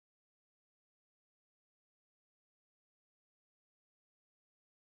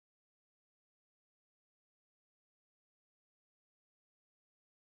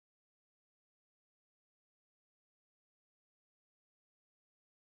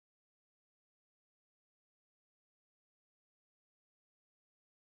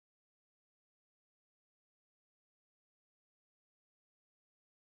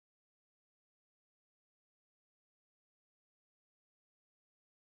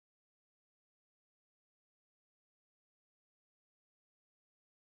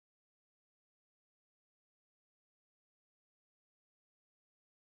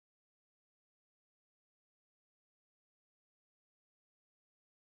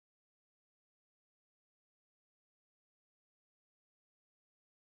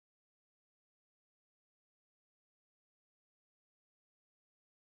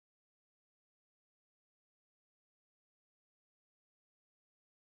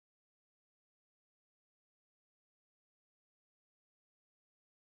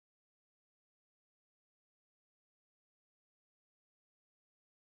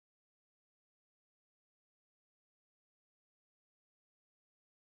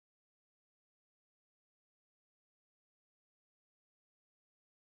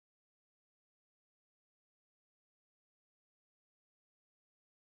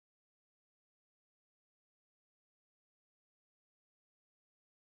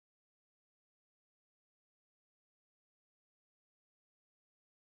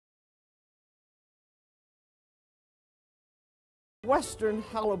Western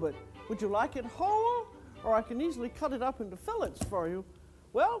halibut. Would you like it whole, or I can easily cut it up into fillets for you?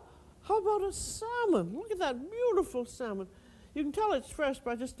 Well, how about a salmon? Look at that beautiful salmon. You can tell it's fresh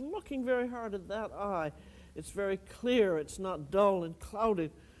by just looking very hard at that eye. It's very clear, it's not dull and clouded.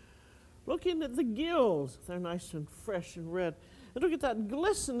 Looking at the gills, they're nice and fresh and red. And look at that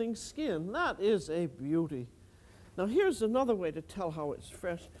glistening skin, that is a beauty. Now here's another way to tell how it's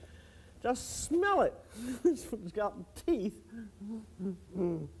fresh. Just smell it. This one's got teeth.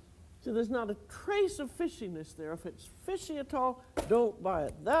 So there's not a trace of fishiness there. If it's fishy at all, don't buy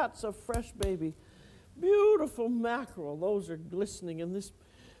it. That's a fresh baby. Beautiful mackerel. Those are glistening. And this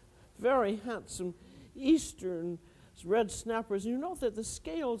very handsome eastern red snappers. You know that the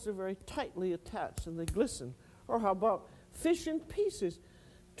scales are very tightly attached and they glisten. Or how about fish in pieces?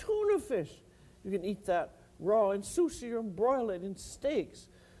 Tuna fish. You can eat that raw in sushi or broil it in steaks.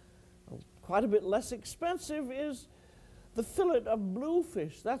 Quite a bit less expensive is the fillet of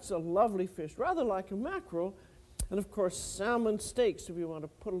bluefish. That's a lovely fish, rather like a mackerel. And of course, salmon steaks if you want to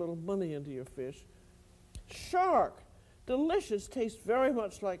put a little money into your fish. Shark, delicious, tastes very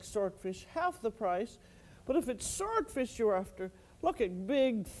much like swordfish, half the price. But if it's swordfish you're after, look at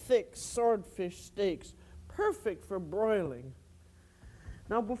big, thick swordfish steaks, perfect for broiling.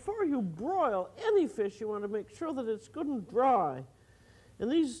 Now, before you broil any fish, you want to make sure that it's good and dry.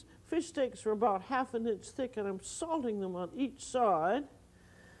 And these fish steaks are about ½ an inch thick, and I'm salting them on each side.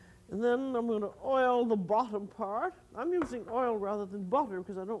 And then I'm going to oil the bottom part. I'm using oil rather than butter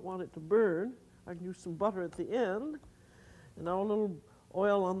because I don't want it to burn. I can use some butter at the end. And now a little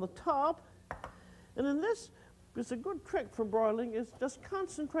oil on the top. And then this is a good trick for broiling is just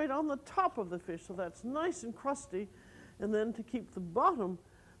concentrate on the top of the fish so that's nice and crusty. And then to keep the bottom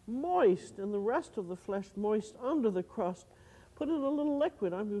moist and the rest of the flesh moist under the crust, put in a little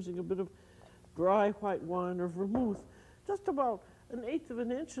liquid. I'm using a bit of dry white wine or vermouth, just about 1/8 of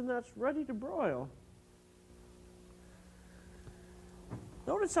an inch, and that's ready to broil.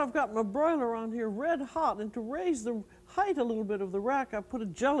 Notice I've got my broiler on here red hot, and to raise the height a little bit of the rack, I put a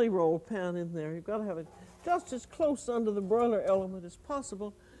jelly roll pan in there. You've got to have it just as close under the broiler element as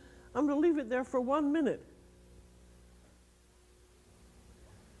possible. I'm going to leave it there for 1 minute.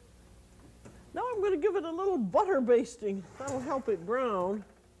 Now I'm going to give it a little butter basting. That'll help it brown.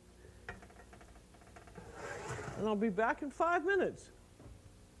 And I'll be back in 5 minutes.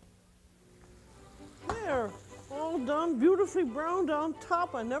 There, all done, beautifully browned on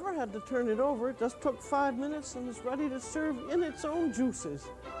top. I never had to turn it over. It just took 5 minutes and it's ready to serve in its own juices.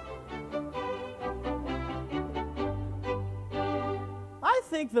 I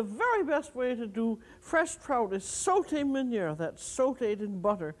think the very best way to do fresh trout is sauté meunière, that's sautéed in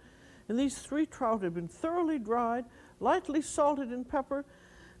butter. And these 3 trout have been thoroughly dried, lightly salted in pepper,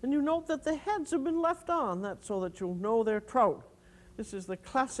 and you note that the heads have been left on. That's so that you'll know they're trout. This is the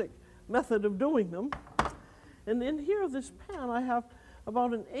classic method of doing them. And in here, this pan, I have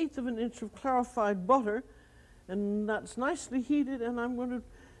about 1/8 of an inch of clarified butter, and that's nicely heated, and I'm going to,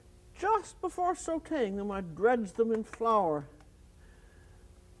 just before sautéing them, I dredge them in flour.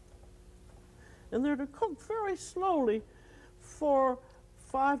 And they're to cook very slowly for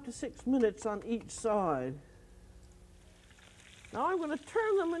 5 to 6 minutes on each side. Now I'm going to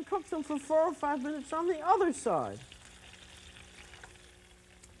turn them and cook them for 4 or 5 minutes on the other side.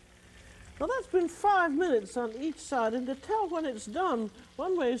 Now that's been 5 minutes on each side, and to tell when it's done,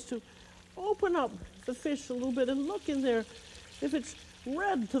 one way is to open up the fish a little bit and look in there. If it's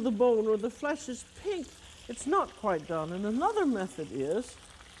red to the bone or the flesh is pink, it's not quite done. And another method is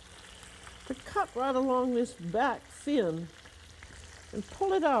to cut right along this back fin and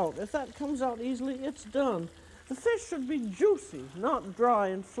pull it out. If that comes out easily, it's done. The fish should be juicy, not dry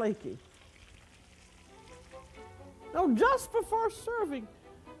and flaky. Now, just before serving,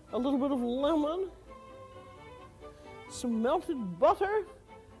 a little bit of lemon, some melted butter,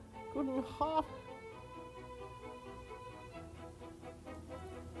 good and hot,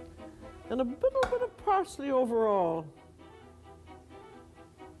 and a little bit of parsley overall.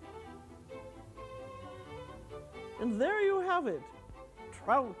 And there you have it.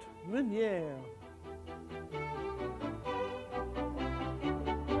 Trout meunière.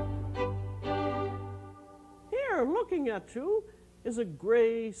 Here, looking at you, is a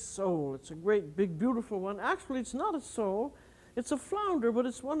gray sole. It's a great, big, beautiful one. Actually, it's not a sole. It's a flounder, but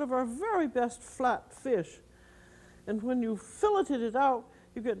it's one of our very best flat fish. And when you filleted it out,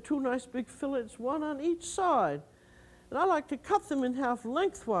 you get 2 nice big fillets, 1 on each side. And I like to cut them in half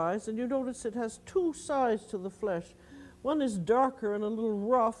lengthwise, and you notice it has 2 sides to the flesh. One is darker and a little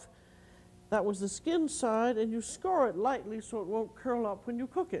rough. That was the skin side, and you score it lightly so it won't curl up when you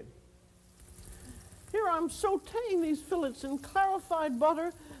cook it. Here I'm sauteing these fillets in clarified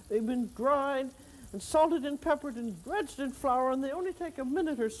butter. They've been dried and salted and peppered and dredged in flour, and they only take a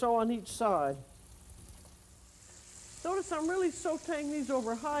minute or so on each side. Notice I'm really sauteing these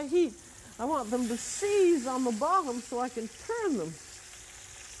over high heat. I want them to seize on the bottom so I can turn them.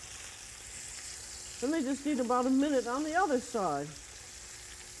 Then they just need about a minute on the other side.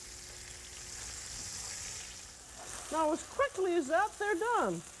 Now, as quickly as that, they're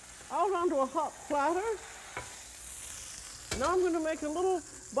done. Out onto a hot platter. Now I'm going to make a little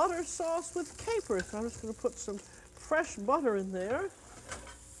butter sauce with capers. So I'm just going to put some fresh butter in there.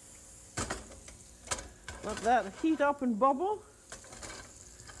 Let that heat up and bubble.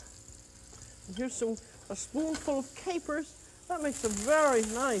 And here's a spoonful of capers. That makes a very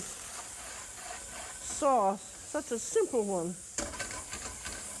nice sauce. Such a simple one.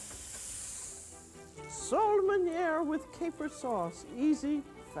 Sole meunière with caper sauce. Easy,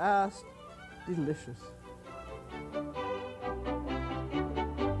 fast, delicious.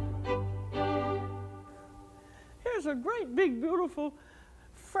 Here's a great big beautiful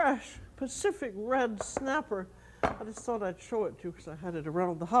fresh Pacific red snapper. I just thought I'd show it to you because I had it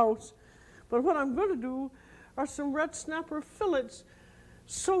around the house. But what I'm going to do are some red snapper fillets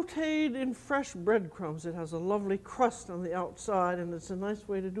sauteed in fresh breadcrumbs. It has a lovely crust on the outside, and it's a nice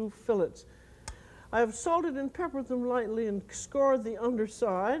way to do fillets. I have salted and peppered them lightly and scored the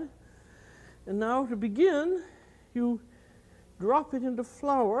underside. And now to begin, you drop it into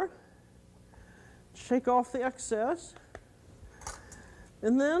flour, shake off the excess,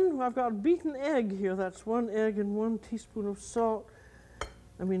 and then I've got a beaten egg here. That's 1 egg and 1 teaspoon of salt,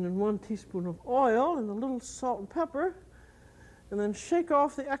 and 1 teaspoon of oil and a little salt and pepper, and then shake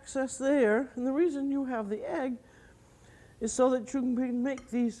off the excess there. And the reason you have the egg is so that you can make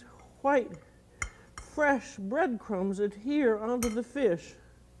these white fresh breadcrumbs adhere onto the fish.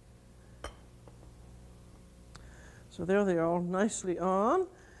 So there they are, all nicely on.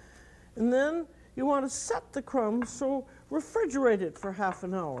 And then you want to set the crumbs, so refrigerate it for half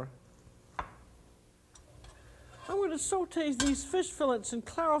an hour. I'm going to saute these fish fillets in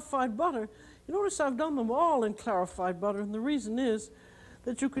clarified butter. You notice I've done them all in clarified butter, and the reason is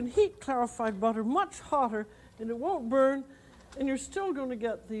that you can heat clarified butter much hotter and it won't burn, and you're still going to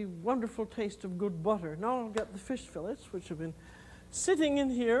get the wonderful taste of good butter. Now I'll get the fish fillets, which have been sitting in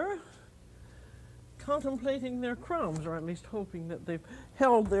here, contemplating their crumbs, or at least hoping that they've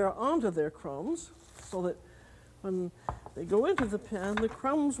held there onto their crumbs, so that when they go into the pan, the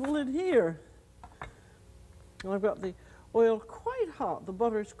crumbs will adhere. And I've got the oil quite hot. The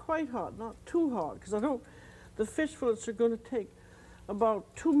butter is quite hot, not too hot, because the fish fillets are going to take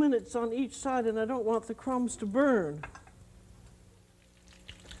about 2 minutes on each side, and I don't want the crumbs to burn.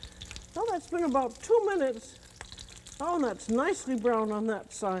 Now that's been about 2 minutes. Oh, and that's nicely brown on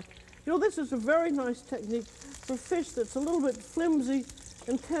that side. You know, this is a very nice technique for fish that's a little bit flimsy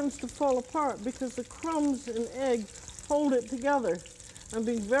and tends to fall apart because the crumbs and egg hold it together. I'm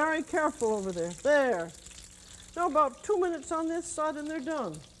being very careful over there. There. Now about 2 minutes on this side and they're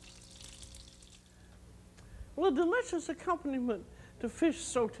done. Well, a delicious accompaniment to fish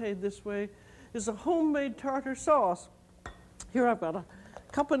sauteed this way is a homemade tartar sauce. Here I've got a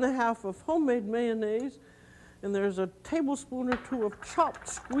cup and a half of homemade mayonnaise, and there's a tablespoon or 2 of chopped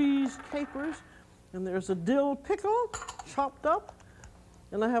squeezed capers, and there's a dill pickle chopped up,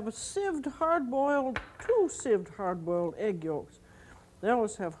 and I have a 2 sieved hard-boiled egg yolks. They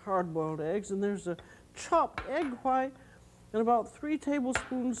always have hard-boiled eggs, and there's a chopped egg white and about 3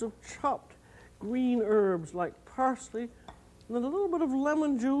 tablespoons of chopped green herbs like parsley, and then a little bit of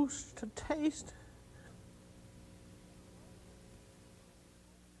lemon juice to taste.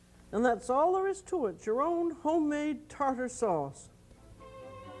 And that's all there is to it, your own homemade tartar sauce.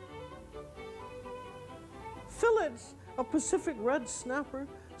 Fillets of Pacific red snapper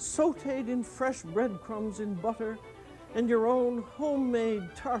sauteed in fresh breadcrumbs in butter, and your own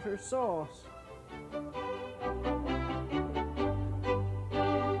homemade tartar sauce.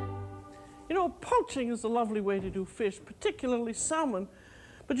 You know, poaching is a lovely way to do fish, particularly salmon,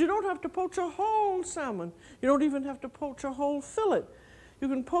 but you don't have to poach a whole salmon. You don't even have to poach a whole fillet. You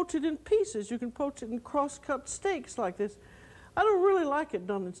can poach it in pieces. You can poach it in cross-cut steaks like this. I don't really like it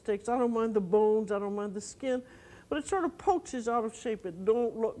done in steaks. I don't mind the bones. I don't mind the skin. But it sort of poaches out of shape. It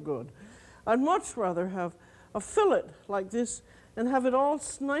don't look good. I'd much rather have a fillet like this and have it all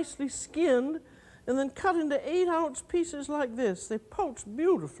nicely skinned and then cut into 8-ounce pieces like this. They poach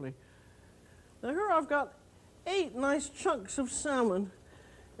beautifully. Now here I've got 8 nice chunks of salmon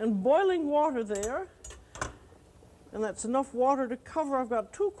and boiling water there. And that's enough water to cover. I've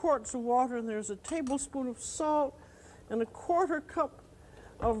got 2 quarts of water, and there's a tablespoon of salt and a 1/4 cup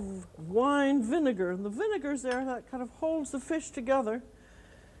of wine vinegar. And the vinegar's there, that kind of holds the fish together.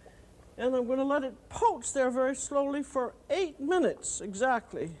 And I'm going to let it poach there very slowly for 8 minutes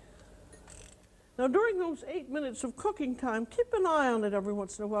exactly. Now during those 8 minutes of cooking time, keep an eye on it every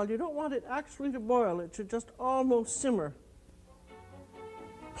once in a while. You don't want it actually to boil. It should just almost simmer.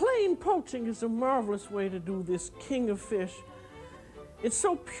 Plain poaching is a marvelous way to do this king of fish. It's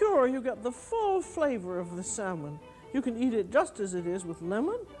so pure, you get the full flavor of the salmon. You can eat it just as it is with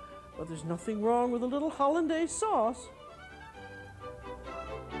lemon, but there's nothing wrong with a little hollandaise sauce.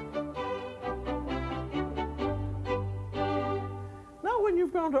 Now when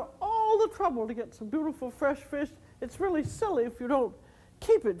you've gone to all the trouble to get some beautiful fresh fish, it's really silly if you don't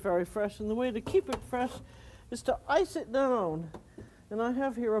keep it very fresh. And the way to keep it fresh is to ice it down. And I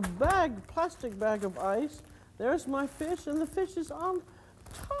have here a bag, plastic bag of ice. There's my fish, and the fish is on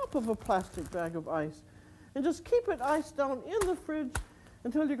top of a plastic bag of ice. And just keep it iced down in the fridge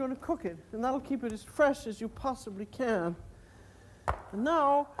until you're going to cook it. And that'll keep it as fresh as you possibly can. And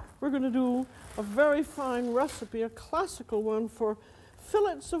now we're going to do a very fine recipe, a classical one for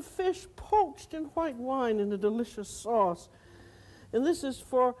fillets of fish poached in white wine in a delicious sauce. And this is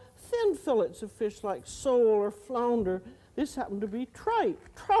for thin fillets of fish like sole or flounder. This happened to be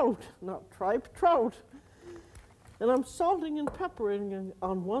trout, not tripe, trout. And I'm salting and peppering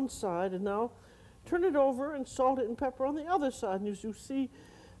on one side, and now turn it over and salt it and pepper on the other side. And as you see,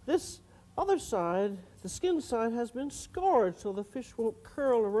 this other side, the skin side, has been scored so the fish won't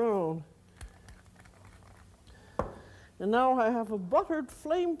curl around. And now I have a buttered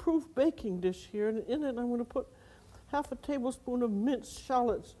flame-proof baking dish here, and in it I'm going to put half a tablespoon of minced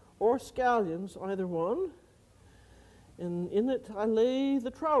shallots or scallions, either one. And in it I lay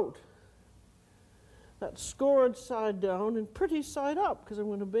the trout. That's scored side down and pretty side up, because I'm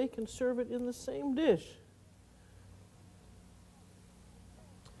going to bake and serve it in the same dish.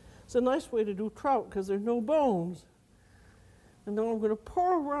 It's a nice way to do trout because there are no bones. And now I'm going to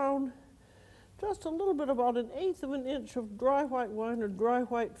pour around just a little bit, about 1/8 of an inch of dry white wine or dry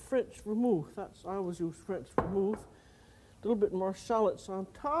white French vermouth. I always use French vermouth. A little bit more shallots on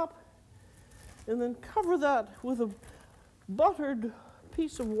top. And then cover that with a buttered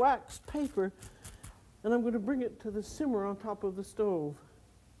piece of wax paper, and I'm going to bring it to the simmer on top of the stove.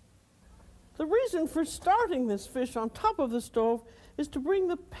 The reason for starting this fish on top of the stove is to bring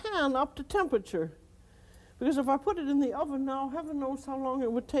the pan up to temperature. Because if I put it in the oven now, heaven knows how long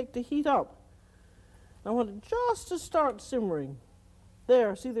it would take to heat up. I want it just to start simmering.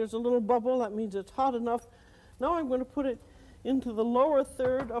 There, see there's a little bubble, that means it's hot enough. Now I'm going to put it into the lower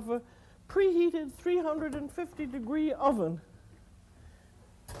third of a preheated 350-degree oven.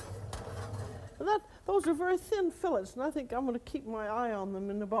 And those are very thin fillets, and I think I'm going to keep my eye on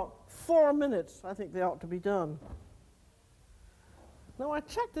them. In about 4 minutes, I think they ought to be done. Now I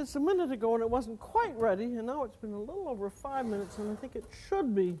checked this a minute ago and it wasn't quite ready, and now it's been a little over 5 minutes, and I think it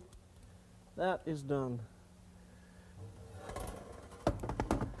should be. That is done.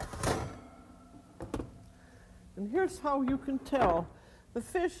 And here's how you can tell. The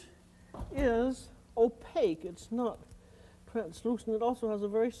fish is opaque. It's not translucent. It also has a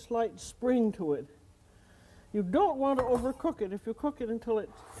very slight spring to it. You don't want to overcook it. If you cook it until it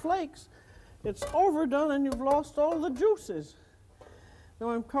flakes, it's overdone and you've lost all the juices.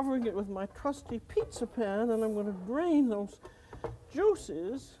 Now I'm covering it with my trusty pizza pan, and I'm going to drain those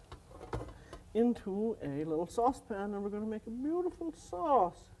juices into a little saucepan, and we're going to make a beautiful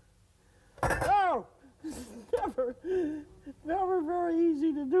sauce. Oh! Never very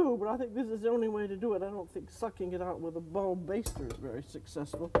easy to do, but I think this is the only way to do it. I don't think sucking it out with a bulb baster is very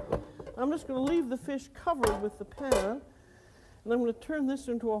successful. I'm just going to leave the fish covered with the pan, and I'm going to turn this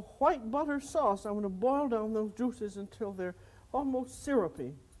into a white butter sauce. I'm going to boil down those juices until they're almost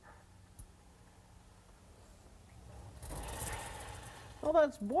syrupy. Well,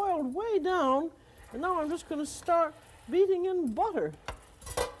 that's boiled way down, and now I'm just going to start beating in butter.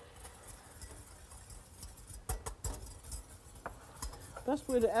 Best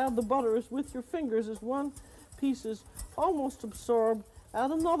way to add the butter is with your fingers. As one piece is almost absorbed, add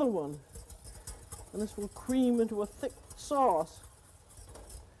another one. And this will cream into a thick sauce.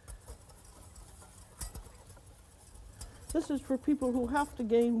 This is for people who have to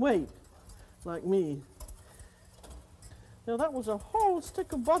gain weight, like me. Now that was a whole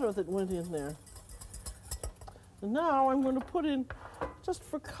stick of butter that went in there. And now I'm going to put in, just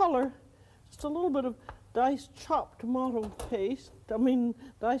for color, just a little bit of diced chopped tomato paste.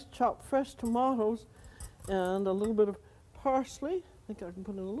 Diced chopped fresh tomatoes, and a little bit of parsley. I think I can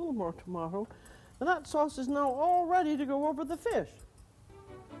put in a little more tomato. And that sauce is now all ready to go over the fish.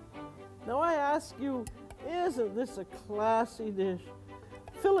 Now I ask you, isn't this a classy dish?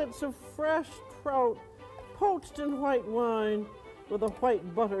 Fillets of fresh trout poached in white wine with a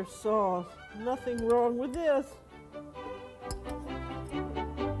white butter sauce. Nothing wrong with this.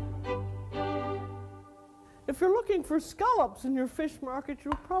 If you're looking for scallops in your fish market,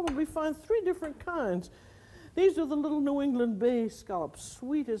 you'll probably find 3 different kinds. These are the little New England bay scallops,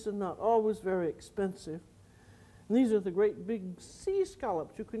 sweet as a nut, always very expensive. And these are the great big sea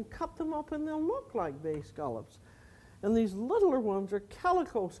scallops. You can cut them up and they'll look like bay scallops. And these littler ones are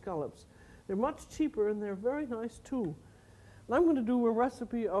calico scallops. They're much cheaper and they're very nice too. And I'm going to do a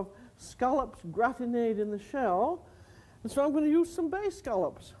recipe of scallops gratinade in the shell. And so I'm going to use some bay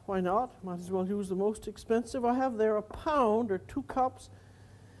scallops. Why not? Might as well use the most expensive. I have there a pound or 2 cups.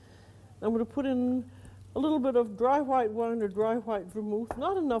 I'm going to put in a little bit of dry white wine or dry white vermouth,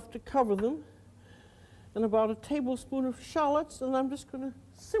 not enough to cover them, and about a tablespoon of shallots, and I'm just going to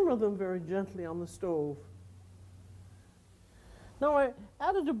simmer them very gently on the stove. Now I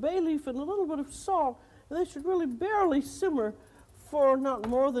added a bay leaf and a little bit of salt, and they should really barely simmer for not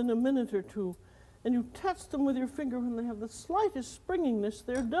more than a minute or 2. And you touch them with your finger when they have the slightest springiness,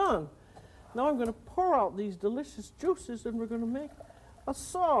 they're done. Now I'm going to pour out these delicious juices and we're going to make a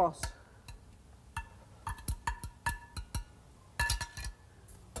sauce.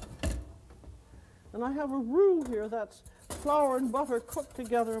 And I have a roux here that's flour and butter cooked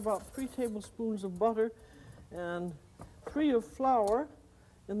together, about 3 tablespoons of butter and 3 of flour.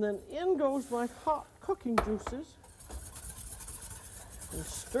 And then in goes my hot cooking juices. And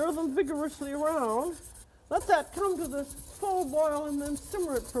stir them vigorously around. Let that come to the full boil and then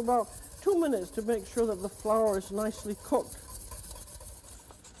simmer it for about 2 minutes to make sure that the flour is nicely cooked.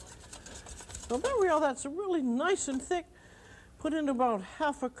 So there we are, that's really nice and thick. Put in about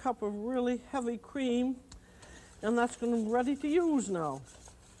half a cup of really heavy cream, and that's going to be ready to use now.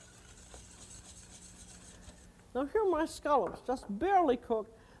 Now here are my scallops, just barely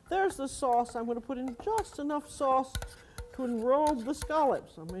cooked. There's the sauce. I'm going to put in just enough sauce to enrobe the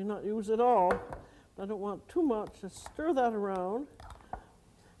scallops. I may not use it all, but I don't want too much. Just stir that around.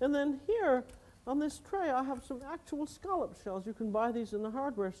 And then here on this tray I have some actual scallop shells. You can buy these in the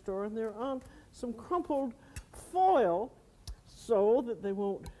hardware store, and they're on some crumpled foil so that they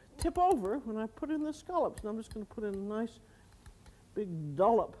won't tip over when I put in the scallops. And I'm just going to put in a nice big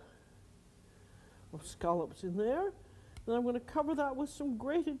dollop of scallops in there. Then I'm going to cover that with some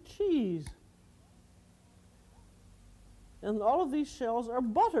grated cheese. And all of these shells are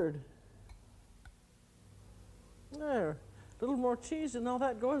buttered. There, a little more cheese, and now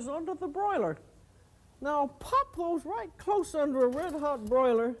that goes onto the broiler. Now pop those right close under a red hot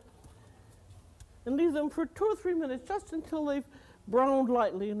broiler and leave them for 2 or 3 minutes, just until they've browned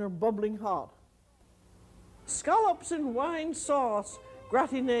lightly and are bubbling hot. Scallops in wine sauce,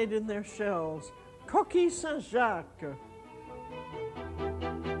 gratinade in their shells. Coquille Saint-Jacques.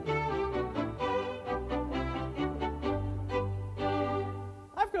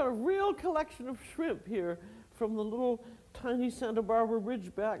 I've got a real collection of shrimp here, from the little tiny Santa Barbara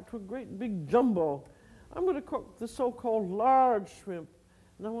Ridgeback to a great big jumbo. I'm going to cook the so-called large shrimp,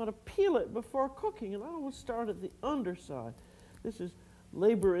 and I want to peel it before cooking, and I always start at the underside. This is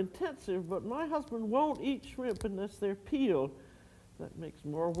labor intensive, but my husband won't eat shrimp unless they're peeled. That makes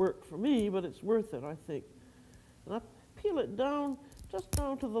more work for me, but it's worth it, I think. And I peel it down, just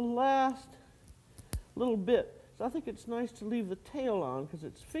down to the last little bit. So I think it's nice to leave the tail on because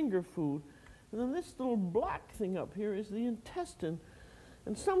it's finger food. And then this little black thing up here is the intestine.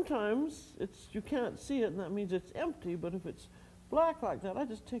 And sometimes you can't see it, and that means it's empty, but if it's black like that, I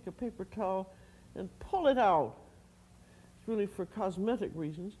just take a paper towel and pull it out. It's really for cosmetic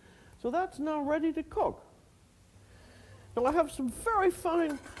reasons. So that's now ready to cook. Now I have some very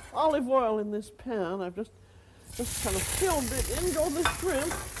fine olive oil in this pan. I've just kind of filled it. In go the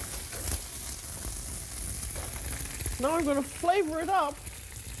shrimp. Now I'm going to flavor it up.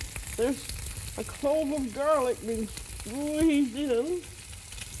 There's a clove of garlic being squeezed in.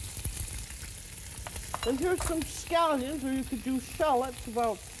 And here's some scallions, or you could use shallots,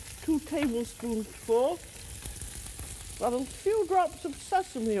 about 2 tablespoons full. Got a few drops of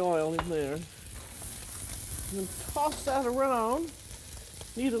sesame oil in there. And toss that around.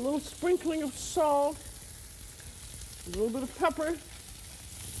 Need a little sprinkling of salt, a little bit of pepper.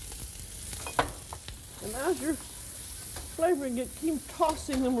 And as you're flavoring it, keep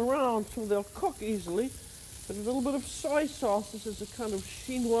tossing them around so they'll cook easily. But a little bit of soy sauce. This is a kind of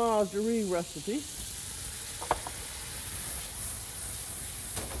chinoiserie recipe.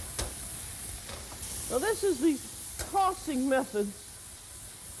 Now this is the tossing method.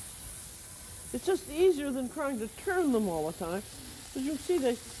 It's just easier than trying to turn them all the time. As you can see,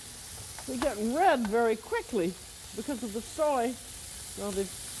 they get red very quickly because of the soy Now they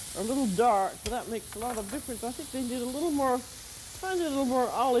are a little dark, but that makes a lot of difference. I think they need a little more, I need a little more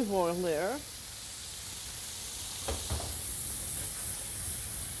olive oil there.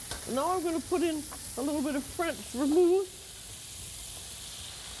 And now I'm going to put in a little bit of French vermouth.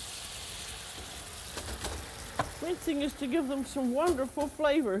 Main thing is to give them some wonderful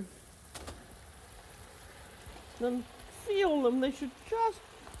flavor. Then feel them. They should just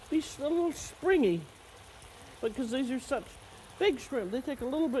be a little springy, because these are such big shrimp. They take a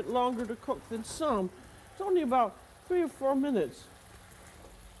little bit longer to cook than some. It's only about 3 or 4 minutes.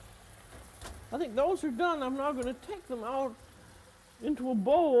 I think those are done. I'm now going to take them out into a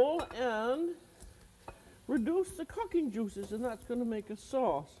bowl and reduce the cooking juices, and that's going to make a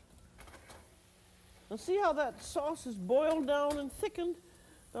sauce. Now see how that sauce is boiled down and thickened?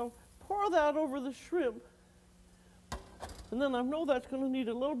 Now pour that over the shrimp. And then I know that's going to need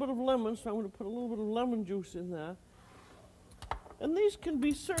a little bit of lemon, so I'm going to put a little bit of lemon juice in there. And these can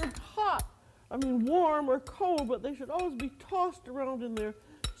be served hot, I mean warm or cold, but they should always be tossed around in their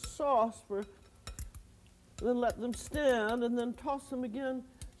sauce and then let them stand, and then toss them again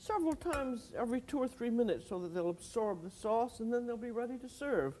several times every 2 or 3 minutes so that they'll absorb the sauce, and then they'll be ready to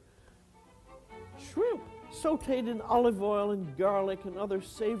serve. Shrimp sauteed in olive oil and garlic and other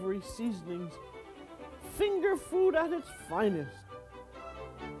savory seasonings. Finger food at its finest.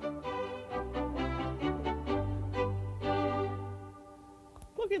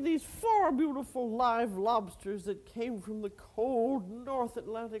 Look at these 4 beautiful live lobsters that came from the cold North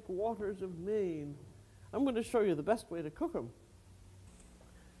Atlantic waters of Maine. I'm going to show you the best way to cook them.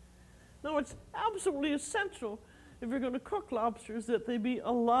 Now, it's absolutely essential if you're going to cook lobsters that they be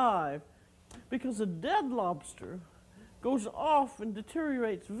alive, because a dead lobster goes off and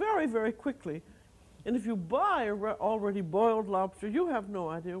deteriorates very, very quickly. And if you buy a already boiled lobster, you have no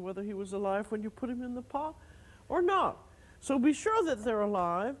idea whether he was alive when you put him in the pot or not. So be sure that they're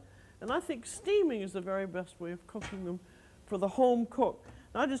alive, and I think steaming is the very best way of cooking them for the home cook.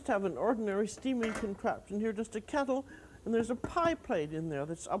 Now, I just have an ordinary steaming contraption here, just a kettle, and there's a pie plate in there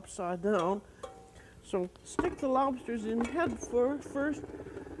that's upside down. So stick the lobsters in head first,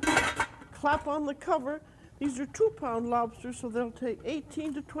 clap on the cover. These are 2-pound lobsters, so they'll take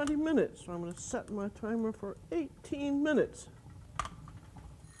 18 to 20 minutes. So I'm going to set my timer for 18 minutes.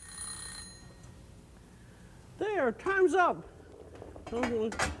 There, time's up.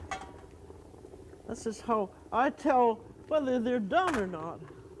 This is how I tell whether they're done or not.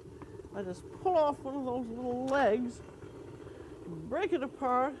 I just pull off one of those little legs, break it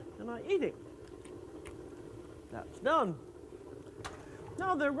apart, and I eat it. That's done.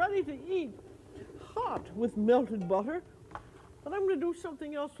 Now they're ready to eat hot with melted butter, but I'm going to do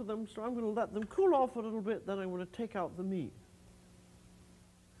something else with them, so I'm going to let them cool off a little bit, then I'm going to take out the meat.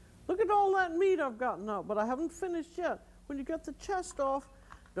 Look at all that meat I've gotten out, but I haven't finished yet. When you get the chest off,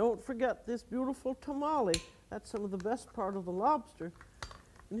 don't forget this beautiful tamale. That's some of the best part of the lobster.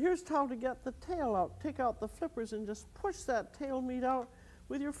 And here's how to get the tail out. Take out the flippers and just push that tail meat out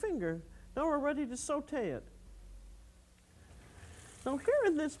with your finger. Now we're ready to saute it. Now here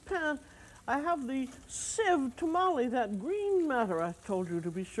in this pan, I have the sieve tamale, that green matter I told you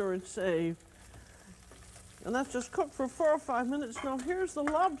to be sure and save. And that's just cooked for 4 or 5 minutes. Now here's the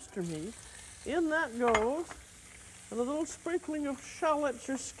lobster meat. In that goes, and a little sprinkling of shallots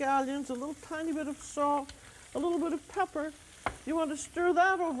or scallions, a little tiny bit of salt, a little bit of pepper. You want to stir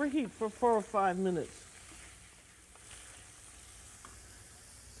that over heat for 4 or 5 minutes.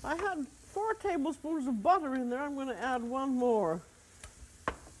 I had 4 tablespoons of butter in there. I'm going to add 1 more.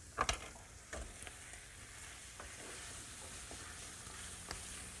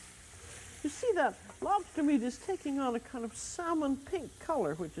 You see that lobster meat is taking on a kind of salmon pink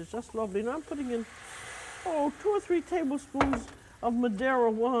color, which is just lovely. Now I'm putting in, 2 or 3 tablespoons of Madeira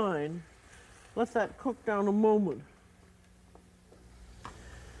wine. Let that cook down a moment.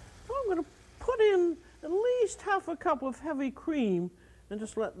 Now I'm going to put in at least half a cup of heavy cream and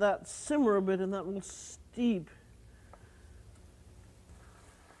just let that simmer a bit and that will steep.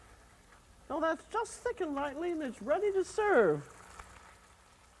 Now that's just thickened lightly and it's ready to serve.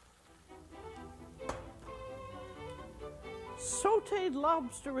 Sauteed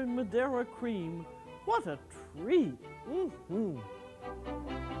lobster in Madeira cream. What a treat!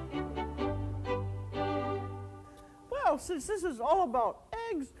 Well, since this is all about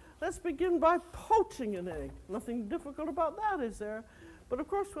eggs, let's begin by poaching an egg. Nothing difficult about that, is there? But of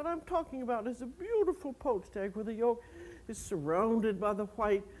course, what I'm talking about is a beautiful poached egg where the yolk is surrounded by the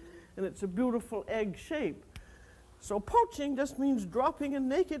white, and it's a beautiful egg shape. So poaching just means dropping a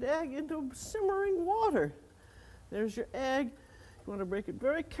naked egg into simmering water. There's your egg. You want to break it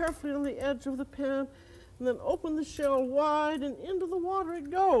very carefully on the edge of the pan. and then open the shell wide, and into the water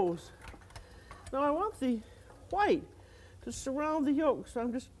it goes. Now I want the white to surround the yolk, so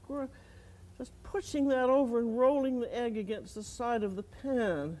I'm just pushing that over and rolling the egg against the side of the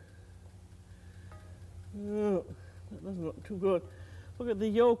pan. Oh, that doesn't look too good. Look at the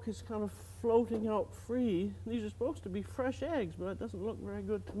yolk is kind of floating out free. These are supposed to be fresh eggs, but it doesn't look very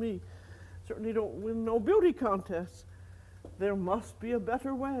good to me. Certainly don't win no beauty contests. There must be a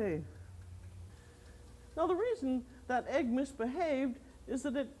better way. Now the reason that egg misbehaved is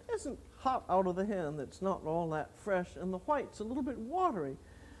that it isn't hot out of the hen. It's not all that fresh, and the white's a little bit watery.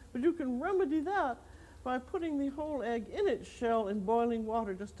 But you can remedy that by putting the whole egg in its shell in boiling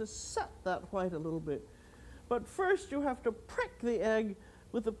water just to set that white a little bit. But first you have to prick the egg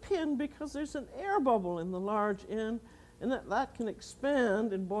with a pin because there's an air bubble in the large end, and that can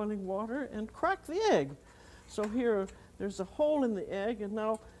expand in boiling water and crack the egg. So here there's a hole in the egg, and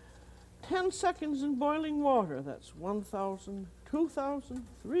now 10 seconds in boiling water. That's 1,000, 2,000,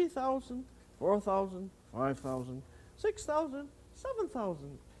 3,000, 4,000, 5,000, 6,000,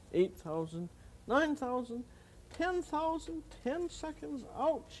 7,000, 8,000, 9,000, 10,000, 10 seconds,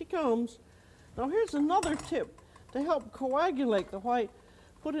 out she comes. Now here's another tip to help coagulate the white.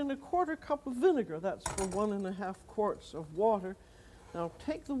 Put in a 1/4 cup of vinegar. That's for 1½ quarts of water. Now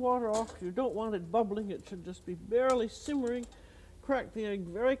take the water off. You don't want it bubbling. It should just be barely simmering. Crack the egg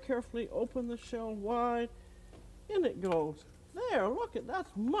very carefully. Open the shell wide. In it goes. There, look at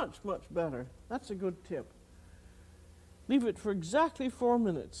that's much, much better. That's a good tip. Leave it for exactly 4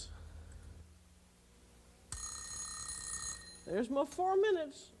 minutes. There's my 4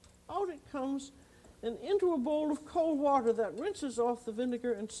 minutes. Out it comes and into a bowl of cold water that rinses off the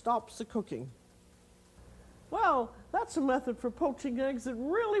vinegar and stops the cooking. Well, that's a method for poaching eggs that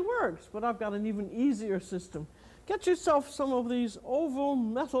really works, but I've got an even easier system. Get yourself some of these oval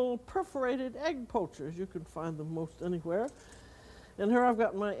metal perforated egg poachers. You can find them most anywhere. And here I've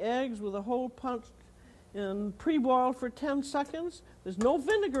got my eggs with a hole punched and pre-boiled for 10 seconds. There's no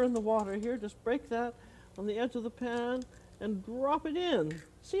vinegar in the water here. Just break that on the edge of the pan and drop it in.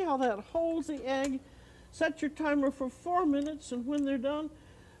 See how that holds the egg? Set your timer for 4 minutes, and when they're done,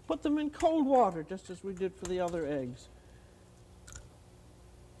 put them in cold water, just as we did for the other eggs.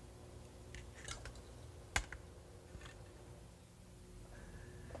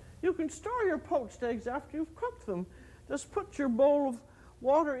 You can store your poached eggs after you've cooked them. Just put your bowl of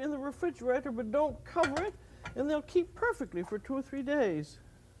water in the refrigerator, but don't cover it, and they'll keep perfectly for 2 or 3 days.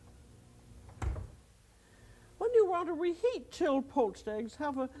 When you want to reheat chilled poached eggs,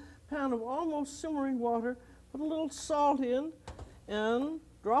 have a pan of almost simmering water, put a little salt in, and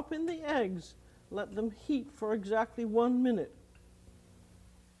drop in the eggs. Let them heat for exactly 1 minute.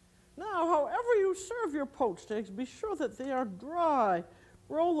 Now, however you serve your poached eggs, be sure that they are dry.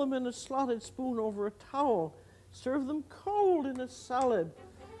 Roll them in a slotted spoon over a towel. Serve them cold in a salad,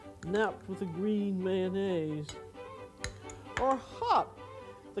 napped with a green mayonnaise. Or hot,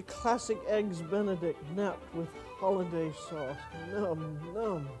 the classic Eggs Benedict napped with hollandaise sauce. Num,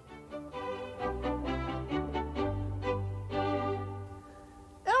 num.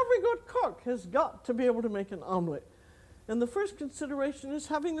 Every good cook has got to be able to make an omelet. And the first consideration is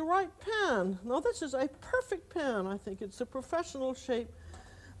having the right pan. Now this is a perfect pan. I think it's a professional shape.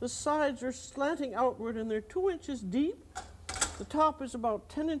 The sides are slanting outward and they're 2 inches deep. The top is about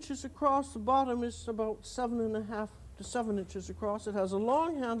 10 inches across. The bottom is about 7½ to 7 inches across. It has a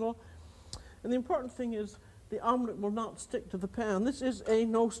long handle. And the important thing is the omelet will not stick to the pan. This is a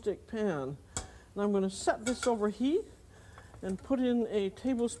no-stick pan. And I'm going to set this over heat and put in a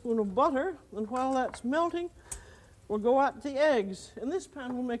tablespoon of butter. And while that's melting, we'll go at the eggs. And this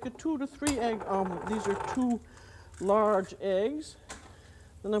pan will make a 2 to 3 egg omelet. These are 2 large eggs.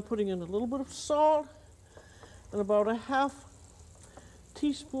 Then I'm putting in a little bit of salt and about a ½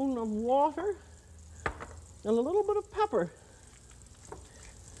 teaspoon of water and a little bit of pepper.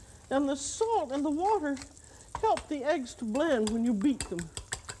 And the salt and the water help the eggs to blend when you beat them.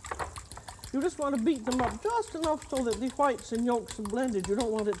 You just want to beat them up just enough so that the whites and yolks are blended. You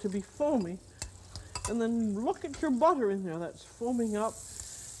don't want it to be foamy. And then look at your butter in there that's foaming up.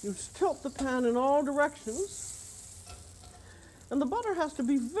 You tilt the pan in all directions. And the butter has to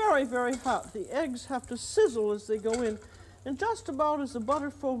be very, very hot. The eggs have to sizzle as they go in. And just about as the butter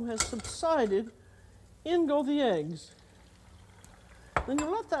foam has subsided, in go the eggs. Then you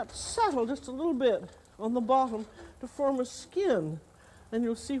let that settle just a little bit on the bottom to form a skin. And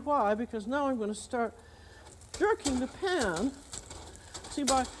you'll see why, because now I'm going to start jerking the pan. See,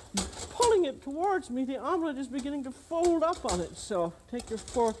 by pulling it towards me, the omelet is beginning to fold up on itself. Take your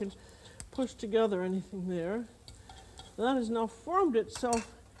fork and push together anything there. That has now formed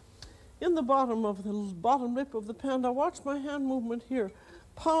itself in the bottom of the bottom lip of the pan. Now watch my hand movement here.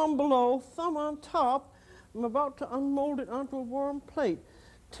 Palm below, thumb on top. I'm about to unmold it onto a warm plate.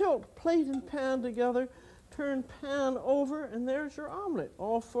 Tilt plate and pan together, turn pan over, and there's your omelet,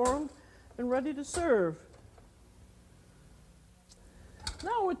 all formed and ready to serve.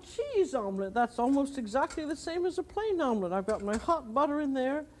 Now a cheese omelet, that's almost exactly the same as a plain omelet. I've got my hot butter in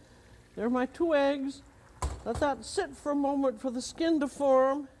there. There are my 2 eggs. Let that sit for a moment for the skin to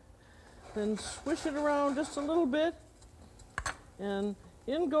form. Then swish it around just a little bit. And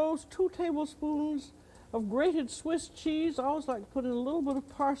in goes 2 tablespoons of grated Swiss cheese. I always like to put in a little bit of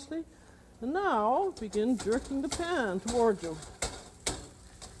parsley. And now begin jerking the pan towards you.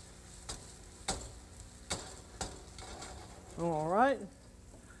 All right.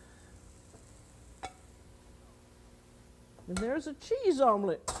 And there's a cheese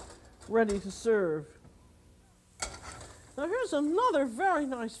omelet ready to serve. Now here's another very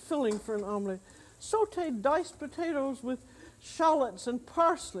nice filling for an omelet. Sauteed diced potatoes with shallots and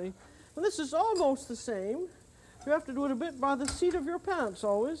parsley. And this is almost the same. You have to do it a bit by the seat of your pants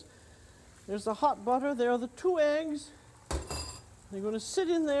always. There's the hot butter. There are the 2 eggs. They're going to sit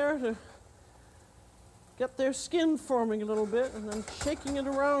in there to get their skin forming a little bit, and then shaking it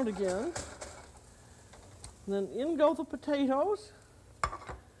around again. And then in go the potatoes.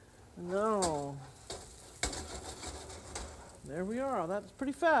 Now, there we are. That's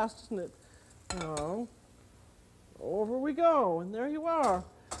pretty fast, isn't it? Now, over we go, and there you are,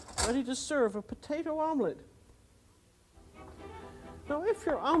 ready to serve a potato omelet. Now, if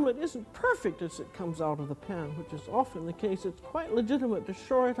your omelet isn't perfect as it comes out of the pan, which is often the case, it's quite legitimate to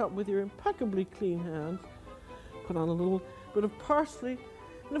shore it up with your impeccably clean hands. Put on a little bit of parsley,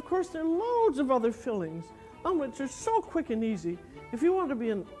 and of course there are loads of other fillings. Omelets are so quick and easy. If you want to be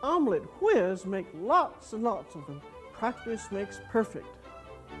an omelet whiz, make lots and lots of them. Practice makes perfect.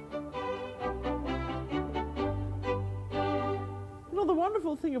 You know, the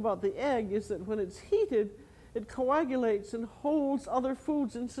wonderful thing about the egg is that when it's heated, it coagulates and holds other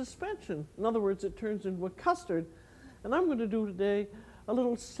foods in suspension. In other words, it turns into a custard. And I'm going to do today a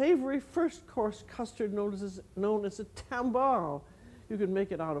little savory first course custard known as a tambal. You can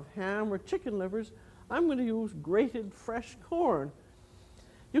make it out of ham or chicken livers. I'm going to use grated fresh corn.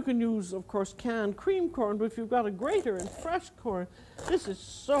 You can use, of course, canned cream corn, but if you've got a grater and fresh corn, this is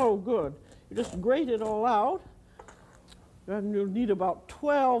so good. You just grate it all out. And you'll need about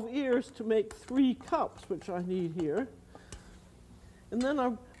 12 ears to make 3 cups, which I need here. And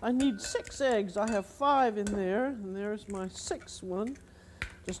then I need 6 eggs. I have 5 in there, and there's my 6th one.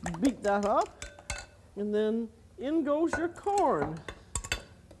 Just beat that up, and then in goes your corn.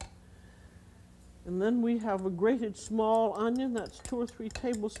 And then we have a grated small onion. That's 2 or 3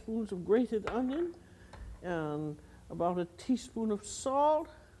 tablespoons of grated onion, and about a teaspoon of salt,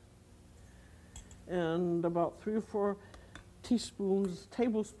 and about 3 or 4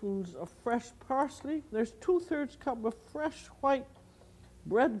 tablespoons of fresh parsley. There's 2/3 cup of fresh white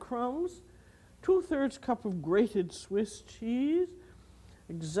breadcrumbs, 2/3 cup of grated Swiss cheese,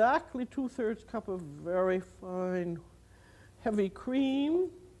 exactly 2/3 cup of very fine heavy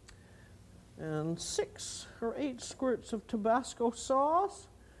cream, and 6 or 8 squirts of Tabasco sauce,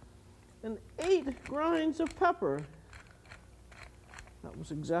 and 8 grinds of pepper. That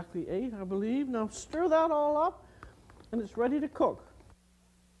was exactly 8, I believe. Now stir that all up, and it's ready to cook.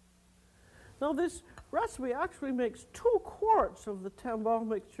 Now this recipe actually makes 2 quarts of the tambal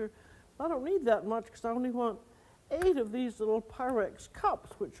mixture. I don't need that much because I only want 8 of these little Pyrex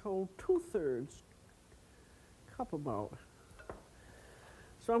cups, which hold 2/3 cup about.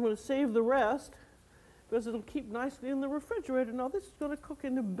 So I'm going to save the rest because it'll keep nicely in the refrigerator. Now this is going to cook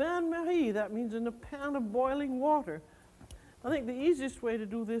in a bain-marie. That means in a pan of boiling water. I think the easiest way to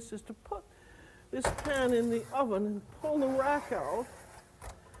do this is to put this pan in the oven and pull the rack out,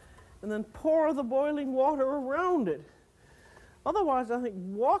 and then pour the boiling water around it. Otherwise, I think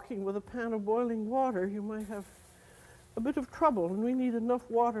walking with a pan of boiling water, you might have a bit of trouble, and we need enough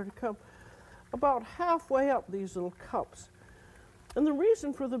water to come about halfway up these little cups. And the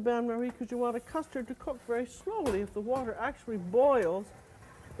reason for the bain-marie, because you want a custard to cook very slowly. If the water actually boils,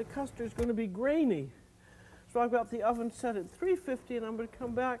 the custard is going to be grainy. So I've got the oven set at 350, and I'm going to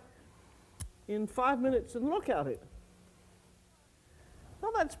come back in 5 minutes and look at it.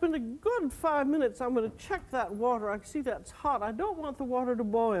 Now that's been a good 5 minutes. I'm going to check that water. I see that's hot. I don't want the water to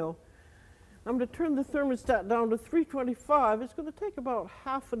boil. I'm going to turn the thermostat down to 325. It's going to take about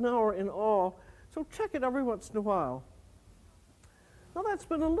half an hour in all, so check it every once in a while. Now that's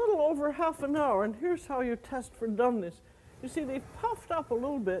been a little over half an hour, and here's how you test for doneness. You see, they've puffed up a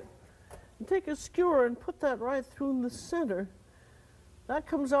little bit. And take a skewer and put that right through in the center That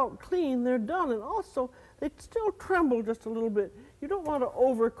comes out clean, they're done. And also, they still tremble just a little bit. You don't want to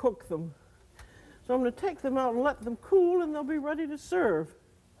overcook them. So I'm going to take them out and let them cool, and they'll be ready to serve.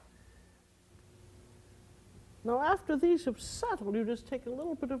 Now, after these have settled, you just take a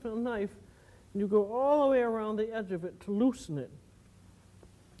little bit of a knife, and you go all the way around the edge of it to loosen it.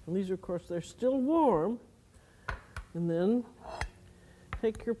 And these, of course, they're still warm. And then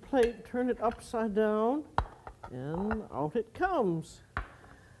take your plate, turn it upside down, and out it comes.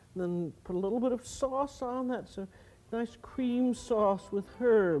 Then put a little bit of sauce on. That's a nice cream sauce with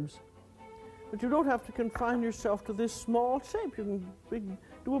herbs. But you don't have to confine yourself to this small shape. You can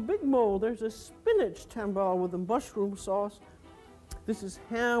do a big mold. There's a spinach timbale with a mushroom sauce. This is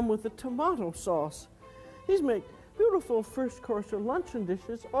ham with a tomato sauce. These make beautiful first course or luncheon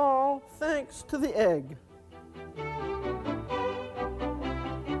dishes, all thanks to the egg.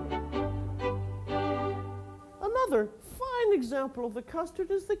 Another fine example of the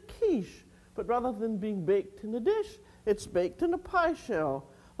custard is the quiche, but rather than being baked in a dish, it's baked in a pie shell.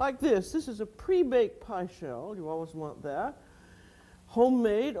 Like this. This is a pre-baked pie shell. You always want that.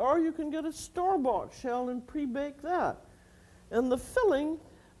 Homemade, or you can get a store-bought shell and pre-bake that. And the filling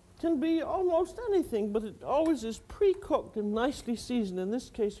can be almost anything, but it always is pre-cooked and nicely seasoned. In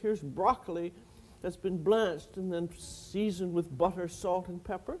this case, here's broccoli that's been blanched and then seasoned with butter, salt, and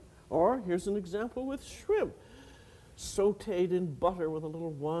pepper. Or here's an example with shrimp, sauteed in butter with a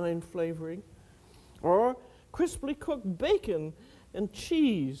little wine flavoring. Or crisply cooked bacon and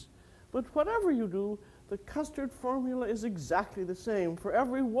cheese. But whatever you do, the custard formula is exactly the same. For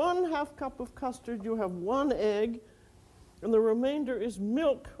every 1/2 cup of custard, you have 1 egg, and the remainder is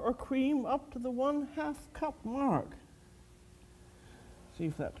milk or cream up to the 1/2 cup mark. See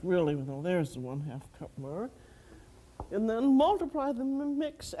if that's really, well, there's the 1/2 cup mark. And then multiply the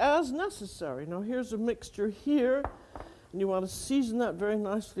mix as necessary. Now here's a mixture here, and you want to season that very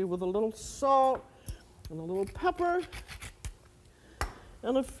nicely with a little salt and a little pepper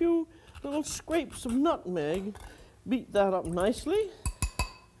and a few little scrapes of nutmeg. Beat that up nicely.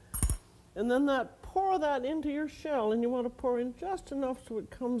 And then pour that into your shell, and you want to pour in just enough so it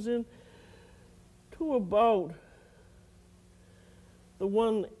comes in to about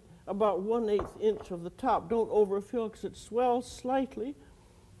 1/8 inch of the top. Don't overfill because it swells slightly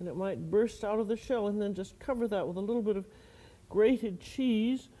and it might burst out of the shell. And then just cover that with a little bit of grated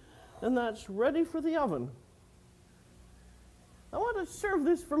cheese, and that's ready for the oven. I want to serve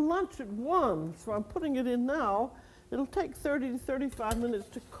this for lunch at 1, so I'm putting it in now. It'll take 30 to 35 minutes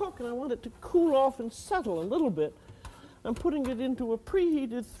to cook, and I want it to cool off and settle a little bit. I'm putting it into a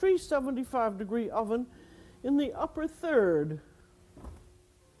preheated 375-degree oven in the upper third.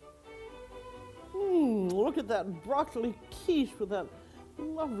 Look at that broccoli quiche with that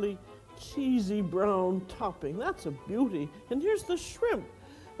lovely cheesy brown topping. That's a beauty. And here's the shrimp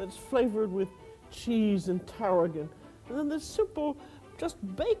that's flavored with cheese and tarragon. And then the simple, just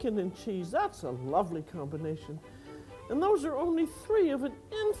bacon and cheese. That's a lovely combination. And those are only 3 of an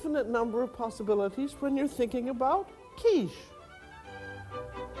infinite number of possibilities when you're thinking about quiche.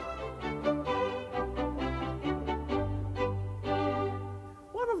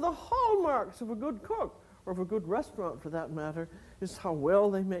 One of the hallmarks of a good cook, or of a good restaurant for that matter, is how well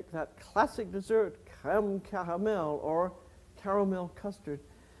they make that classic dessert, crème caramel, or caramel custard.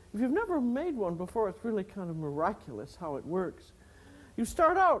 If you've never made one before, it's really kind of miraculous how it works. You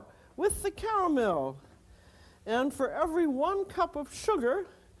start out with the caramel, and for every 1 cup of sugar,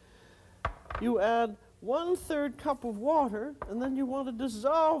 you add 1/3 cup of water, and then you want to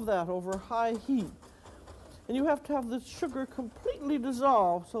dissolve that over high heat. And you have to have the sugar completely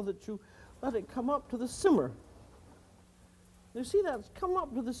dissolved so that you let it come up to the simmer. You see that's come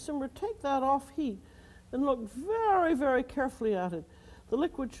up to the simmer. Take that off heat and look very, very carefully at it. The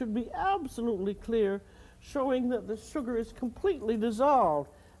liquid should be absolutely clear, showing that the sugar is completely dissolved.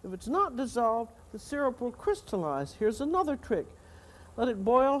 If it's not dissolved, the syrup will crystallize. Here's another trick. Let it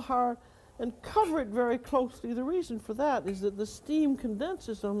boil hard and cover it very closely. The reason for that is that the steam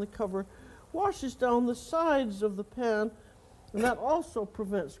condenses on the cover, washes down the sides of the pan, and that also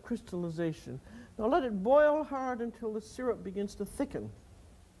prevents crystallization. Now let it boil hard until the syrup begins to thicken.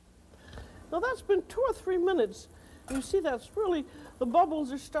 Now that's been 2 or 3 minutes. You see that's really, the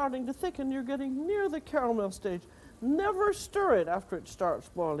bubbles are starting to thicken. You're getting near the caramel stage. Never stir it after it starts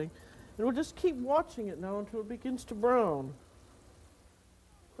boiling. And we'll just keep watching it now until it begins to brown.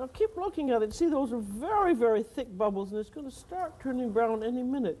 Now keep looking at it. See, those are very, very thick bubbles, and it's going to start turning brown any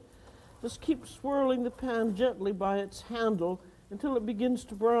minute. Just keep swirling the pan gently by its handle until it begins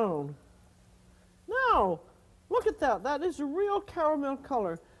to brown. Now, look at that. That is a real caramel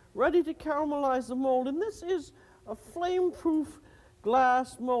color, ready to caramelize the mold. And this is a flame-proof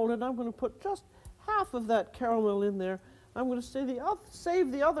glass mold, and I'm going to put just half of that caramel in there. I'm going to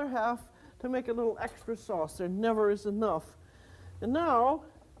save the other half to make a little extra sauce. There never is enough. And now,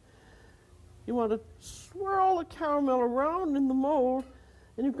 you want to swirl the caramel around in the mold,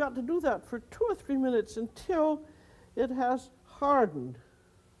 and you've got to do that for 2 or 3 minutes until it has hardened.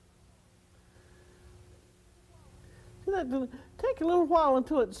 See that? It'll take a little while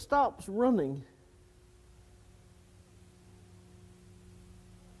until it stops running.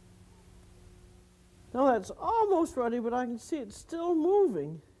 Now that's almost ready, but I can see it's still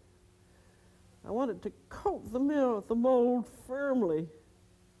moving. I want it to coat the mold firmly.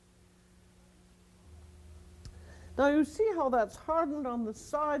 Now you see how that's hardened on the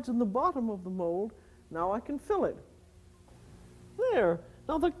sides and the bottom of the mold. Now I can fill it. There.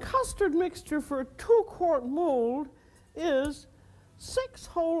 Now the custard mixture for a 2-quart mold is 6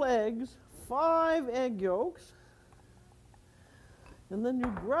 whole eggs, 5 egg yolks, and then you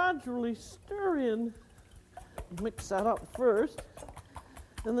gradually stir in, mix that up first,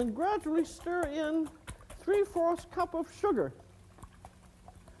 and then gradually stir in 3/4 cup of sugar.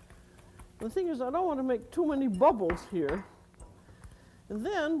 The thing is, I don't want to make too many bubbles here. And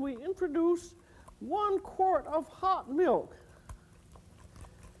then we introduce 1 quart of hot milk.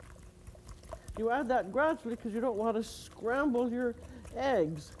 You add that gradually because you don't want to scramble your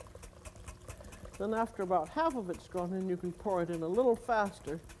eggs. Then after about half of it's gone in, you can pour it in a little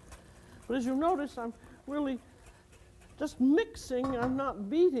faster. But as you notice, I'm really just mixing, I'm not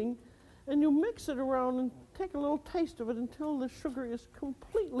beating, and you mix it around and take a little taste of it until the sugar is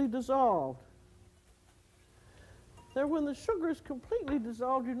completely dissolved. There, when the sugar is completely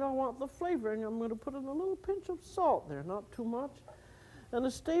dissolved, you now want the flavoring. I'm going to put in a little pinch of salt there, not too much, and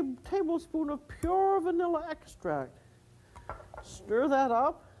a tablespoon of pure vanilla extract. Stir that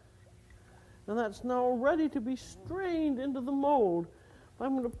up, and that's now ready to be strained into the mold.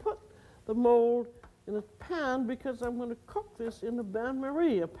 I'm going to put the mold in a pan because I'm going to cook this in a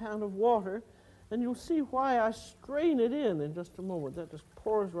bain-marie, a pan of water, and you'll see why I strain it in just a moment. That just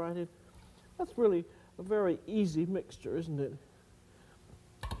pours right in. That's really a very easy mixture, isn't it?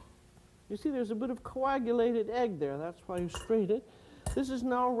 You see there's a bit of coagulated egg there. That's why you strain it. This is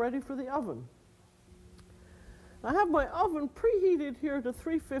now ready for the oven. I have my oven preheated here to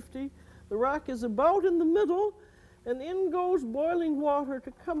 350. The rack is about in the middle, and in goes boiling water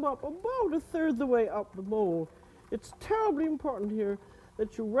to come up about 1/3 the way up the mold. It's terribly important here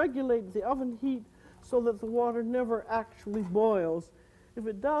that you regulate the oven heat so that the water never actually boils. If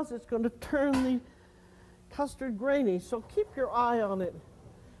it does, it's going to turn the custard grainy, so keep your eye on it.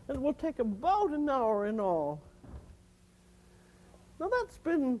 And it will take about an hour in all. Now that's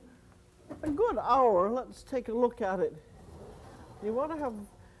been a good hour. Let's take a look at it. You want to have,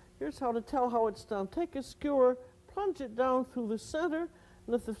 here's how to tell how it's done. Take a skewer, plunge it down through the center,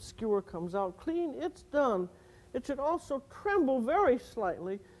 and if the skewer comes out clean, it's done. It should also tremble very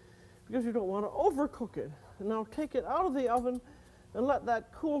slightly because you don't want to overcook it. And now take it out of the oven and let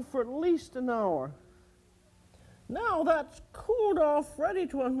that cool for at least an hour. Now that's cooled off, ready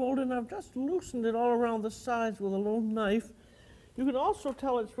to unmold, and I've just loosened it all around the sides with a little knife. You can also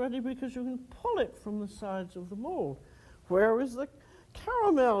tell it's ready because you can pull it from the sides of the mold. Where is the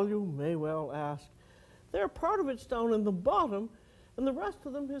caramel, you may well ask? There, part of it's down in the bottom, and the rest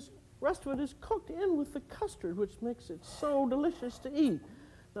of it is cooked in with the custard, which makes it so delicious to eat.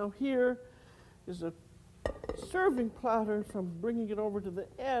 Now here is a serving platter, so I'm bringing it over to the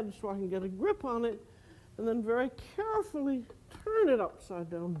edge so I can get a grip on it, and then very carefully turn it upside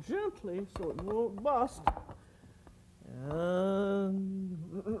down gently so it won't bust. And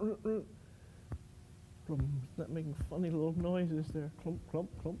isn't that making funny little noises there? Clump, clump,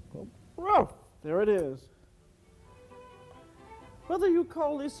 clump, clump. Well, there it is. Whether you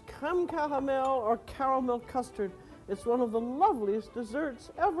call this crème caramel or caramel custard, it's one of the loveliest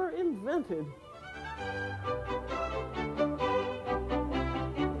desserts ever invented.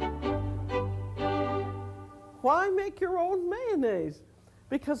 Why make your own mayonnaise?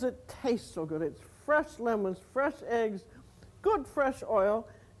 Because it tastes so good. It's fresh lemons, fresh eggs, good fresh oil,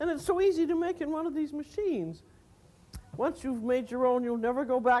 and it's so easy to make in one of these machines. Once you've made your own, you'll never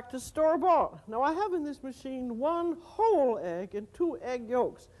go back to store-bought. Now I have in this machine 1 whole egg and 2 egg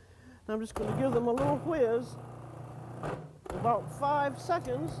yolks. And I'm just going to give them a little whiz, about 5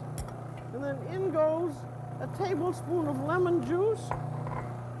 seconds, and then in goes a tablespoon of lemon juice,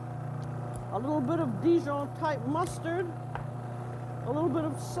 a little bit of Dijon-type mustard, a little bit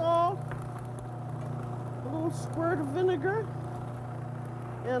of salt, a little squirt of vinegar,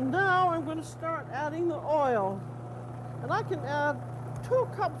 and now I'm going to start adding the oil. And I can add 2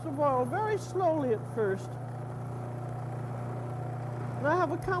 cups of oil very slowly at first. And I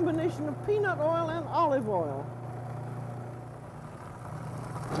have a combination of peanut oil and olive oil.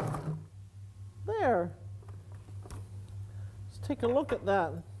 There. Let's take a look at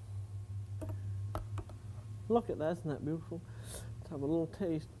that. Look at that, isn't that beautiful? Let's have a little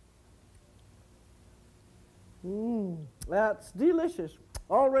taste. That's delicious.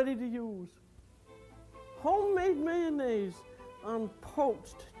 All ready to use. Homemade mayonnaise on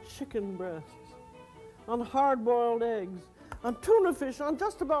poached chicken breasts, on hard-boiled eggs, on tuna fish, on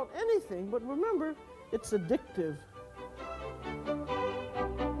just about anything. But remember, it's addictive.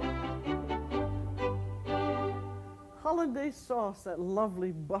 Hollandaise sauce, that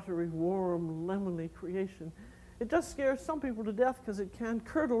lovely, buttery, warm, lemony creation. It just scares some people to death because it can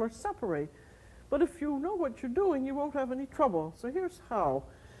curdle or separate. But if you know what you're doing, you won't have any trouble. So here's how.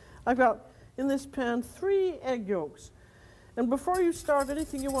 I've got in this pan 3 egg yolks. And before you start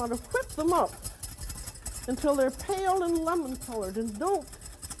anything, you want to whip them up until they're pale and lemon colored. And don't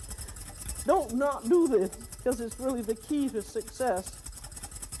not do this, because it's really the key to success.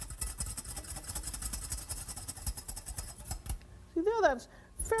 See there, that's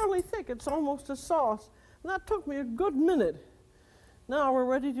fairly thick. It's almost a sauce. And that took me a good minute. Now we're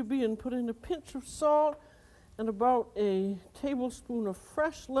ready to put in a pinch of salt and about a tablespoon of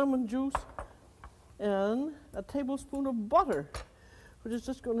fresh lemon juice and a tablespoon of butter, which is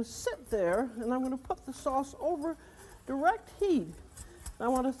just going to sit there, and I'm going to put the sauce over direct heat. I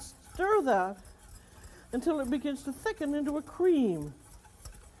want to stir that until it begins to thicken into a cream.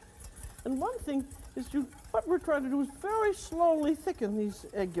 And one thing is what we're trying to do is very slowly thicken these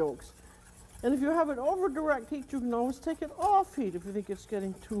egg yolks. And if you have it over direct heat, you can always take it off heat if you think it's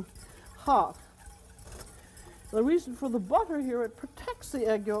getting too hot. The reason for the butter here, it protects the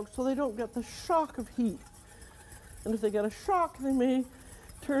egg yolks so they don't get the shock of heat. And if they get a shock, they may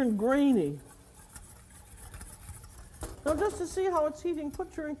turn grainy. Now just to see how it's heating,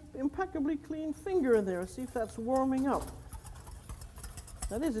 put your impeccably clean finger in there, see if that's warming up.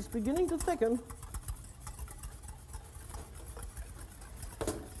 That is, it's beginning to thicken.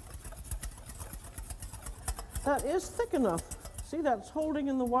 That is thick enough. See, that's holding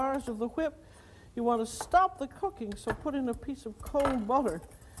in the wires of the whip. You want to stop the cooking, so put in a piece of cold butter,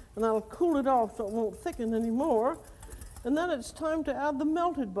 and that'll cool it off so it won't thicken anymore. And then it's time to add the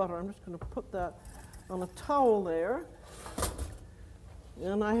melted butter. I'm just going to put that on a towel there.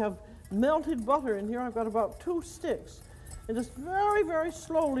 And I have melted butter in here. I've got about 2 sticks. And just very, very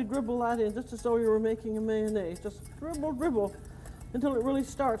slowly dribble that in, just as though you were making a mayonnaise. Just dribble, dribble, until it really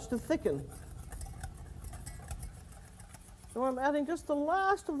starts to thicken. So I'm adding just the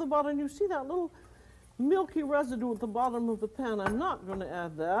last of the butter, and you see that little milky residue at the bottom of the pan. I'm not going to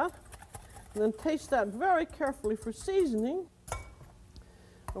add that. And then taste that very carefully for seasoning.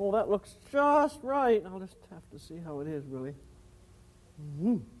 Oh, that looks just right. I'll just have to see how it is, really.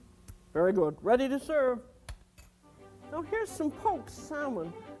 Very good. Ready to serve. Now here's some poached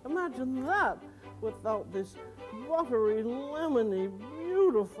salmon. Imagine that without this buttery, lemony,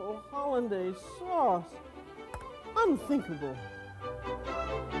 beautiful hollandaise sauce. Unthinkable.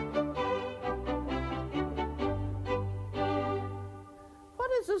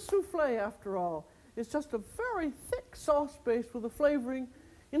 What is a souffle after all? It's just a very thick sauce base with a flavoring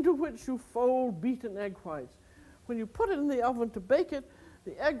into which you fold beaten egg whites. When you put it in the oven to bake it,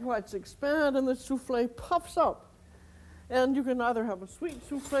 the egg whites expand and the souffle puffs up. And you can either have a sweet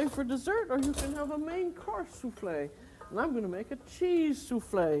souffle for dessert or you can have a main course souffle. And I'm going to make a cheese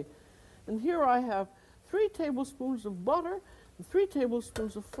souffle. And here I have 3 tablespoons of butter and 3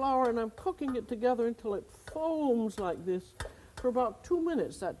 tablespoons of flour, and I'm cooking it together until it foams like this for about 2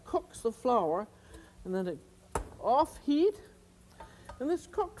 minutes. That cooks the flour, and then it off heat. And this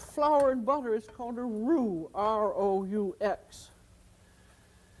cooked flour and butter is called a roux, R-O-U-X.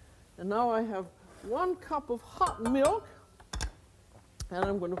 And now I have 1 cup of hot milk, and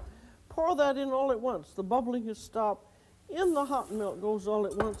I'm going to pour that in all at once. The bubbling has stopped. In the hot milk goes all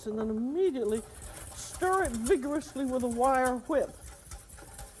at once, and then immediately stir it vigorously with a wire whip.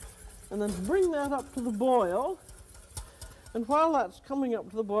 And then bring that up to the boil. And while that's coming up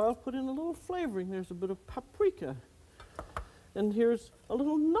to the boil, put in a little flavoring. There's a bit of paprika. And here's a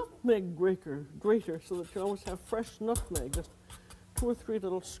little nutmeg grater so that you always have fresh nutmeg. Just 2 or 3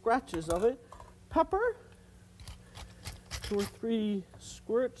 little scratches of it. Pepper. 2 or 3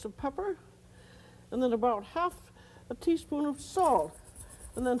 squirts of pepper. And then about half a teaspoon of salt.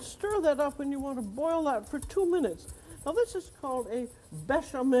 And then stir that up, and you want to boil that for 2 minutes. Now this is called a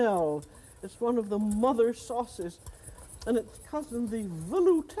bechamel. It's one of the mother sauces. And its cousin, the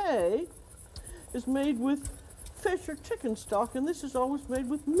velouté, is made with fish or chicken stock, and this is always made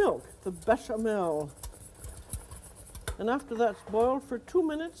with milk, the bechamel. And after that's boiled for 2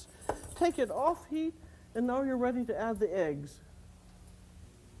 minutes, take it off heat, and now you're ready to add the eggs.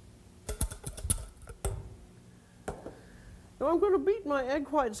 Now I'm going to beat my egg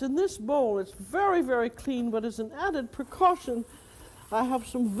whites in this bowl. It's very, very clean, but as an added precaution, I have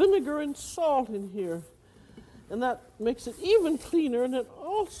some vinegar and salt in here. And that makes it even cleaner, and it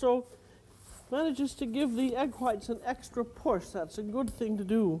also manages to give the egg whites an extra push. That's a good thing to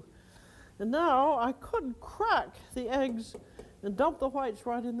do. And now I could crack the eggs and dump the whites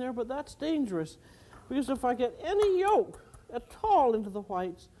right in there, but that's dangerous, because if I get any yolk at all into the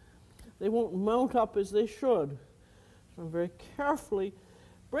whites, they won't mount up as they should. So I'm very carefully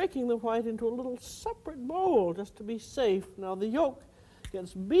breaking the white into a little separate bowl just to be safe. Now the yolk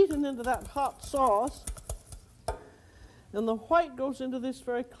gets beaten into that hot sauce, and the white goes into this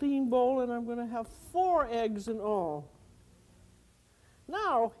very clean bowl, and I'm going to have 4 eggs in all.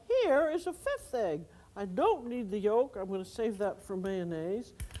 Now, here is a 5th egg. I don't need the yolk. I'm going to save that for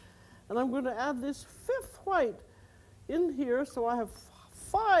mayonnaise. And I'm going to add this 5th white in here, so I have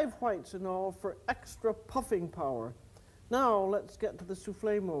 5 whites in all for extra puffing power. Now, let's get to the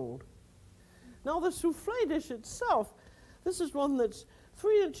soufflé mold. Now, the soufflé dish itself, this is one that's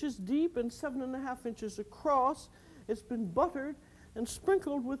 3 inches deep and 7.5 inches across. It's been buttered and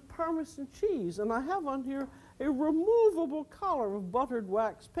sprinkled with Parmesan cheese. And I have on here a removable collar of buttered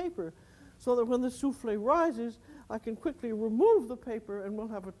wax paper, so that when the soufflé rises, I can quickly remove the paper and we'll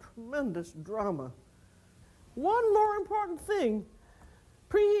have a tremendous drama. One more important thing,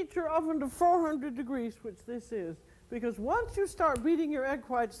 preheat your oven to 400 degrees, which this is, because once you start beating your egg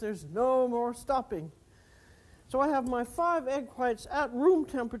whites, there's no more stopping. So I have my 5 egg whites at room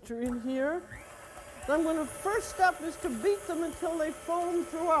temperature in here. And I'm going to, first step is to beat them until they foam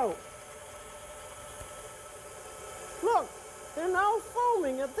throughout. Look, they're now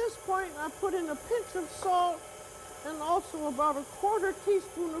foaming. At this point, I put in a pinch of salt and also about a 1/4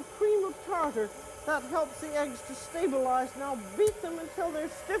 teaspoon of cream of tartar. That helps the eggs to stabilize. Now beat them until they're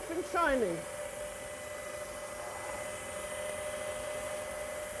stiff and shiny.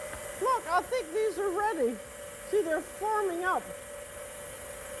 Look, I think these are ready. See, they're forming up.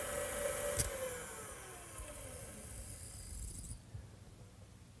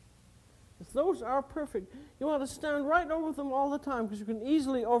 Those are perfect. You want to stand right over them all the time because you can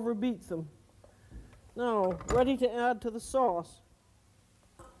easily overbeat them. Now, ready to add to the sauce.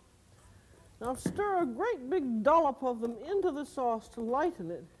 Now stir a great big dollop of them into the sauce to lighten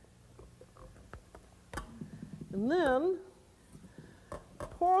it. And then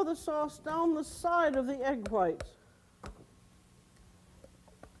pour the sauce down the side of the egg whites.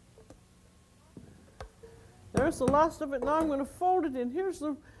 There's the last of it. Now I'm going to fold it in. Here's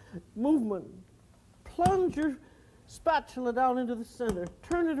the movement. Plunge your spatula down into the center,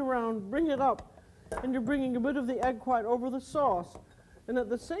 turn it around, bring it up, and you're bringing a bit of the egg white over the sauce. And at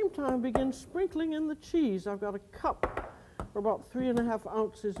the same time, begin sprinkling in the cheese. I've got a cup for about 3.5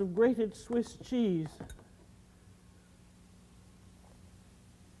 ounces of grated Swiss cheese.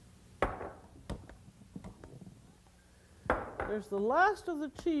 There's the last of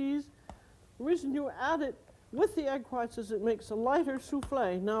the cheese. The reason you add it with the egg whites is it makes a lighter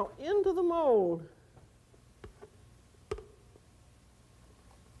soufflé. Now into the mold.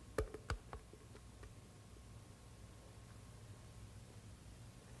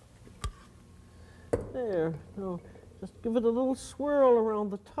 There. Now just give it a little swirl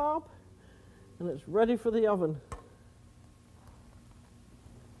around the top, and it's ready for the oven.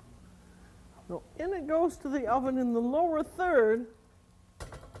 Now in it goes to the oven in the lower third.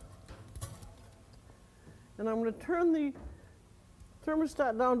 And I'm going to turn the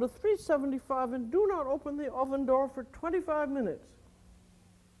thermostat down to 375 and do not open the oven door for 25 minutes.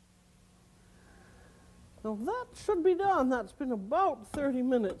 Now that should be done. That's been about 30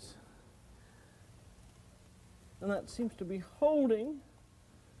 minutes. And that seems to be holding.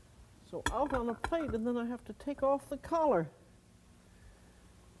 So out on a plate, and then I have to take off the collar.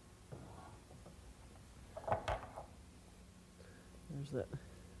 There's that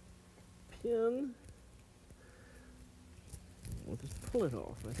pin. We'll just pull it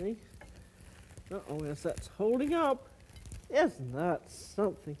off, I think. Uh-oh, yes, that's holding up. Isn't that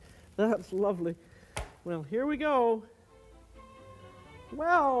something? That's lovely. Well, here we go.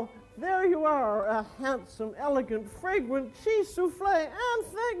 Well, there you are, a handsome, elegant, fragrant cheese soufflé, and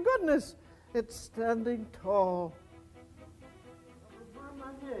thank goodness it's standing tall.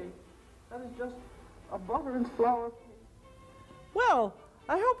 That is just a butter and flour. Well,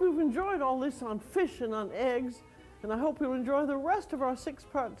 I hope you've enjoyed all this on fish and on eggs. And I hope you'll enjoy the rest of our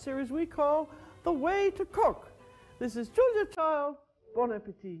 6-part series we call The Way to Cook. This is Julia Child. Bon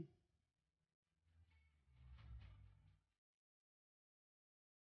appetit.